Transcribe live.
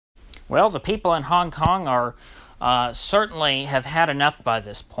Well, the people in Hong Kong are certainly have had enough by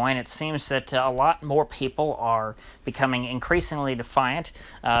this point. It seems that a lot more people are becoming increasingly defiant.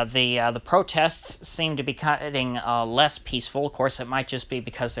 The protests seem to be getting less peaceful. Of course, it might just be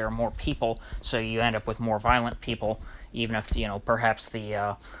because there are more people, so you end up with more violent people, even if perhaps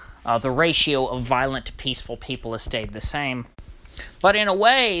the ratio of violent to peaceful people has stayed the same. But in a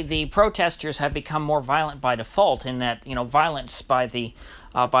way, the protesters have become more violent by default, in that violence by the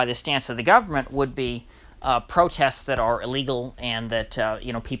stance of the government would be protests that are illegal, and that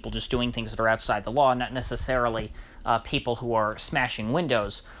people just doing things that are outside the law, not necessarily people who are smashing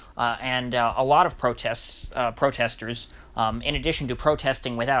windows. And a lot of protesters, in addition to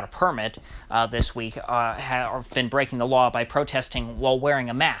protesting without a permit this week, have been breaking the law by protesting while wearing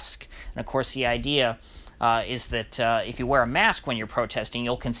a mask. And of course, the idea is that if you wear a mask when you're protesting,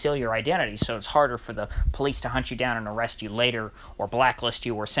 you'll conceal your identity, so it's harder for the police to hunt you down and arrest you later, or blacklist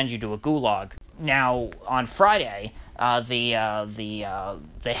you, or send you to a gulag. Now, on Friday,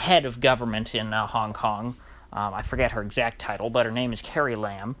 the head of government in Hong Kong, I forget her exact title, but her name is Carrie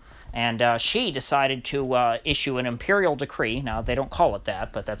Lam, and she decided to issue an imperial decree. Now, they don't call it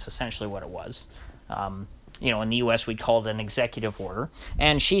that, but that's essentially what it was. In the U.S. we'd call it an executive order.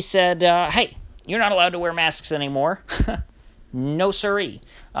 And she said, hey, you're not allowed to wear masks anymore. No siree.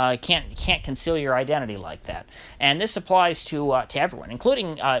 Can't conceal your identity like that. And this applies to everyone,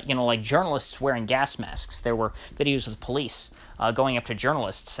 including like journalists wearing gas masks. There were videos of the police going up to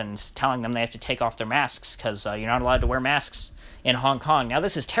journalists and telling them they have to take off their masks because you're not allowed to wear masks in Hong Kong. Now,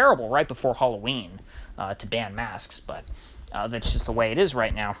 this is terrible right before Halloween to ban masks, but that's just the way it is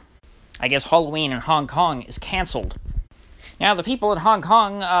right now. I guess Halloween in Hong Kong is canceled. Now, the people in Hong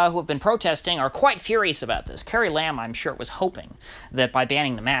Kong who have been protesting are quite furious about this. Carrie Lam, I'm sure, was hoping that by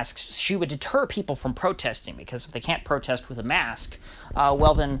banning the masks, she would deter people from protesting, because if they can't protest with a mask,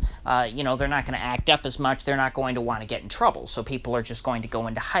 well then, they're not going to act up as much. They're not going to want to get in trouble. So people are just going to go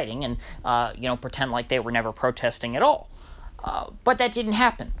into hiding and, pretend like they were never protesting at all. But that didn't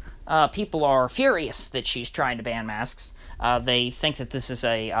happen. People are furious that she's trying to ban masks. They think that this is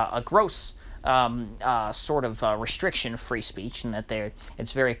a gross sort of restriction of free speech, and that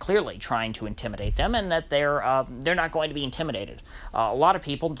it's very clearly trying to intimidate them, and that they're not going to be intimidated. A lot of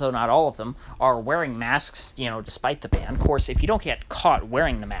people, though not all of them, are wearing masks, despite the ban. Of course, if you don't get caught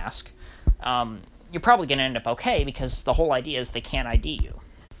wearing the mask, you're probably going to end up okay, because the whole idea is they can't ID you.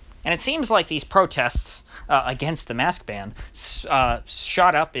 And it seems like these protests against the mask ban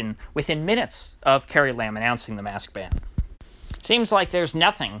shot up within minutes of Carrie Lam announcing the mask ban. Seems like there's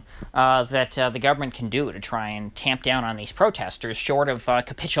nothing that the government can do to try and tamp down on these protesters short of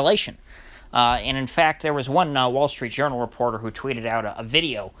capitulation. And in fact, there was one Wall Street Journal reporter who tweeted out a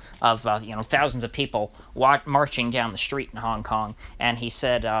video of thousands of people marching down the street in Hong Kong, and he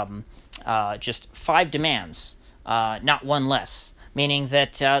said just 5 demands, not one less. Meaning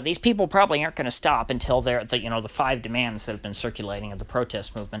that these people probably aren't going to stop until the 5 demands that have been circulating of the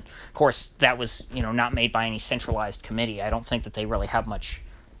protest movement. Of course, that was not made by any centralized committee. I don't think that they really have much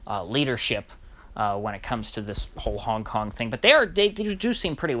leadership when it comes to this whole Hong Kong thing. But they do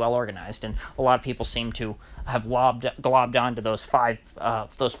seem pretty well organized, and a lot of people seem to have globbed onto those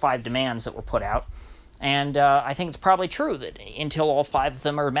five demands that were put out. And I think it's probably true that until all 5 of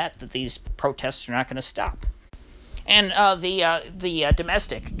them are met, that these protests are not going to stop. And the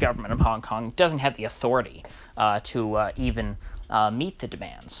domestic government of Hong Kong doesn't have the authority to even meet the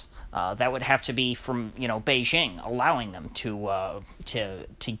demands. That would have to be from Beijing allowing them to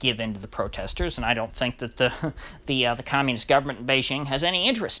give in to the protesters, and I don't think that the communist government in Beijing has any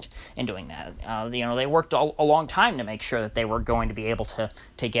interest in doing that. They worked a long time to make sure that they were going to be able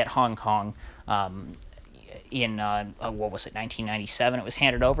to get Hong Kong. In 1997, it was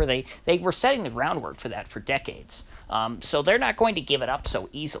handed over. They were setting the groundwork for that for decades. So they're not going to give it up so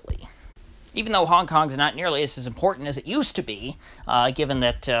easily. Even though Hong Kong's not nearly as important as it used to be, given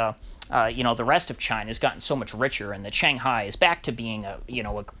that the rest of China has gotten so much richer, and that Shanghai is back to being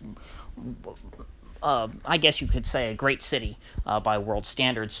I guess you could say a great city by world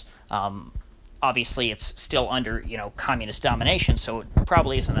standards. Obviously, it's still under communist domination, so it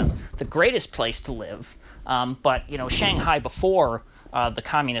probably isn't the greatest place to live. But Shanghai before the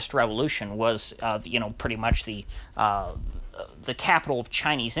communist revolution was pretty much the capital of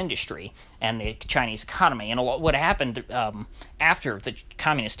Chinese industry and the Chinese economy. And what happened after the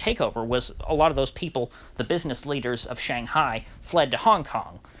communist takeover was a lot of those people, the business leaders of Shanghai, fled to Hong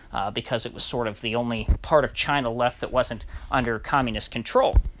Kong because it was sort of the only part of China left that wasn't under communist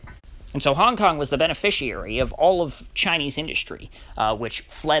control. And so Hong Kong was the beneficiary of all of Chinese industry, which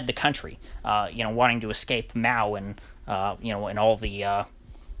fled the country, wanting to escape Mao and all the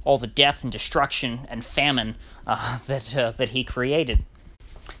all the death and destruction and famine that he created.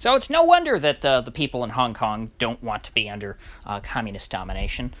 So it's no wonder that the people in Hong Kong don't want to be under communist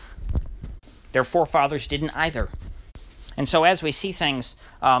domination. Their forefathers didn't either. And so as we see things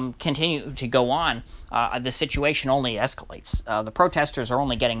continue to go on, the situation only escalates. The protesters are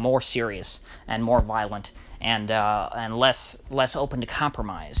only getting more serious and more violent and less open to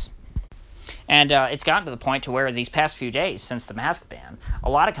compromise. And it's gotten to the point to where these past few days since the mask ban, a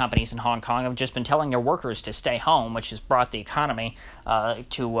lot of companies in Hong Kong have just been telling their workers to stay home, which has brought the economy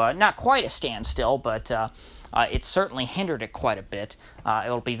to not quite a standstill, but it's certainly hindered it quite a bit.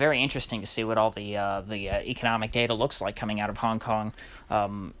 It'll be very interesting to see what all the economic data looks like coming out of Hong Kong,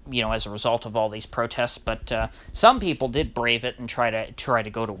 as a result of all these protests. But some people did brave it and try to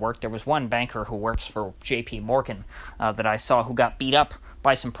go to work. There was one banker who works for J.P. Morgan that I saw who got beat up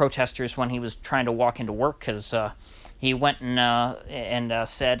by some protesters when he was trying to walk into work because he went and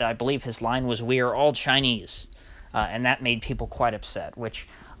said, I believe his line was, "We are all Chinese," and that made people quite upset. Which,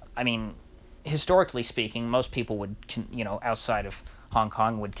 I mean, historically speaking, most people would, outside of Hong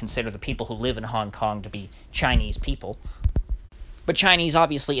Kong, would consider the people who live in Hong Kong to be Chinese people. But Chinese,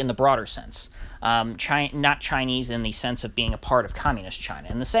 obviously, in the broader sense. Not Chinese in the sense of being a part of communist China.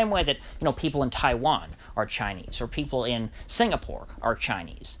 In the same way that, people in Taiwan are Chinese, or people in Singapore are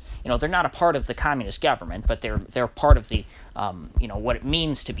Chinese. They're not a part of the communist government, but they're part of the, what it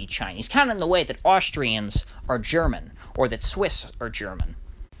means to be Chinese. Kind of in the way that Austrians are German, or that Swiss are German.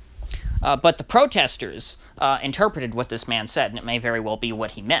 But the protesters interpreted what this man said, and it may very well be what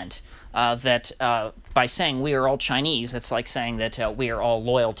he meant, that by saying we are all Chinese, it's like saying that we are all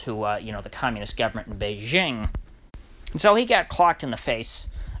loyal to, the communist government in Beijing. And so he got clocked in the face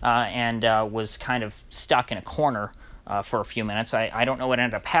and was kind of stuck in a corner for a few minutes. I don't know what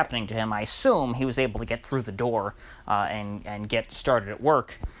ended up happening to him. I assume he was able to get through the door and get started at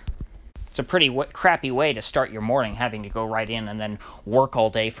work. It's a pretty crappy way to start your morning, having to go right in and then work all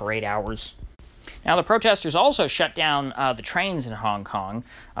day for 8 hours. Now, the protesters also shut down the trains in Hong Kong,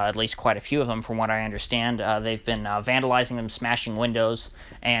 at least quite a few of them from what I understand. They've been vandalizing them, smashing windows,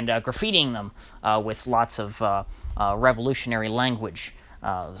 and graffitiing them with lots of revolutionary language.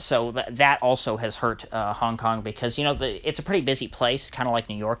 So that also has hurt Hong Kong because, it's a pretty busy place, kind of like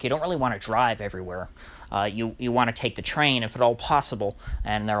New York. You don't really want to drive everywhere. You want to take the train if at all possible,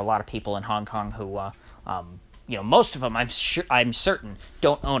 and there are a lot of people in Hong Kong who, most of them, I'm certain,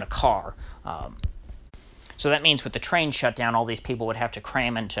 don't own a car. So that means with the train shut down, all these people would have to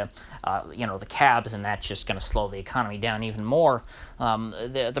cram into, the cabs, and that's just going to slow the economy down even more.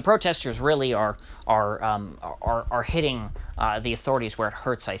 The protesters really are hitting the authorities where it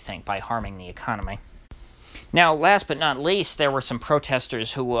hurts, I think, by harming the economy. Now, last but not least, there were some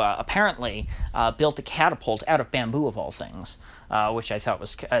protesters who apparently built a catapult out of bamboo, of all things, which I thought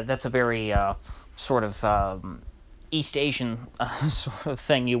was that's a very sort of East Asian sort of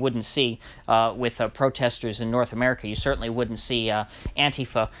thing you wouldn't see with protesters in North America. You certainly wouldn't see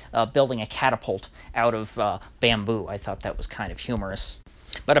Antifa building a catapult out of bamboo. I thought that was kind of humorous.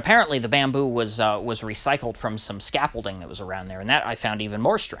 But apparently the bamboo was recycled from some scaffolding that was around there, and that I found even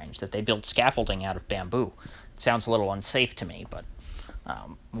more strange, that they built scaffolding out of bamboo. It sounds a little unsafe to me, but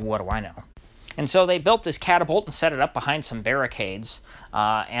what do I know? And so they built this catapult and set it up behind some barricades,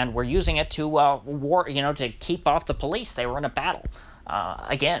 and were using it to to keep off the police. They were in a battle.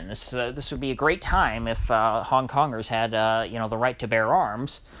 Again, this would be a great time if Hong Kongers had the right to bear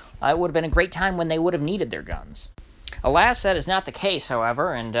arms. It would have been a great time when they would have needed their guns. Alas, that is not the case,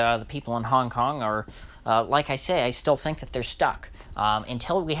 however, and the people in Hong Kong are, like I say, I still think that they're stuck.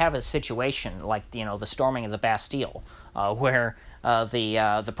 Until we have a situation like, the storming of the Bastille, where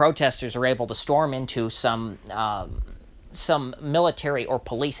the protesters are able to storm into some military or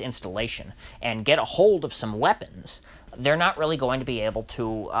police installation and get a hold of some weapons, they're not really going to be able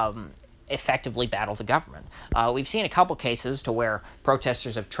to effectively battle the government. We've seen a couple cases to where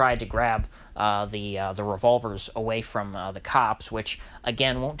protesters have tried to grab the revolvers away from the cops, which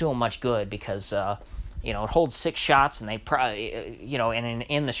again won't do them much good because it holds 6 shots, and they and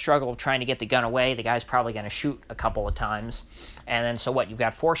in the struggle of trying to get the gun away, the guy's probably going to shoot a couple of times, and then so what? You've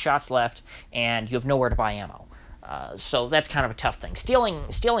got 4 shots left, and you have nowhere to buy ammo. So that's kind of a tough thing.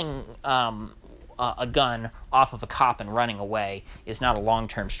 Stealing a gun off of a cop and running away is not a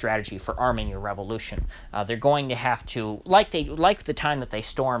long-term strategy for arming your revolution. They're going to have to, like the time that they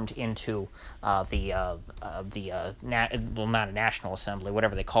stormed into not a National Assembly,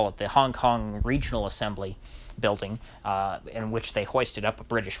 whatever they call it, the Hong Kong Regional Assembly building, in which they hoisted up a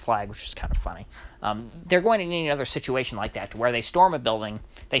British flag, which is kind of funny. They're going to need another situation like that, to where they storm a building,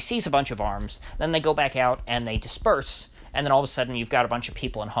 they seize a bunch of arms, then they go back out and they disperse, and then all of a sudden you've got a bunch of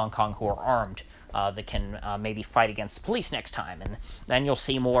people in Hong Kong who are armed that can maybe fight against the police next time, and then you'll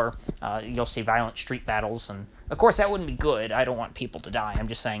see violent street battles, and of course that wouldn't be good. I don't want people to die. I'm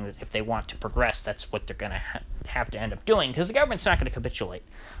just saying that if they want to progress, that's what they're going to have to end up doing, because the government's not going to capitulate.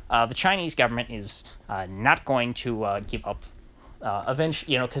 The Chinese government is not going to give up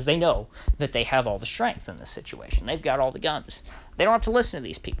eventually, because they know that they have all the strength in this situation. They've got all the guns. They don't have to listen to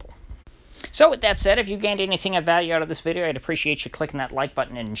these people. So with that said, if you gained anything of value out of this video, I'd appreciate you clicking that like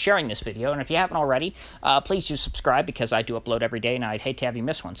button and sharing this video. And if you haven't already, please do subscribe, because I do upload every day, and I'd hate to have you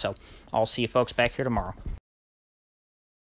miss one. So I'll see you folks back here tomorrow.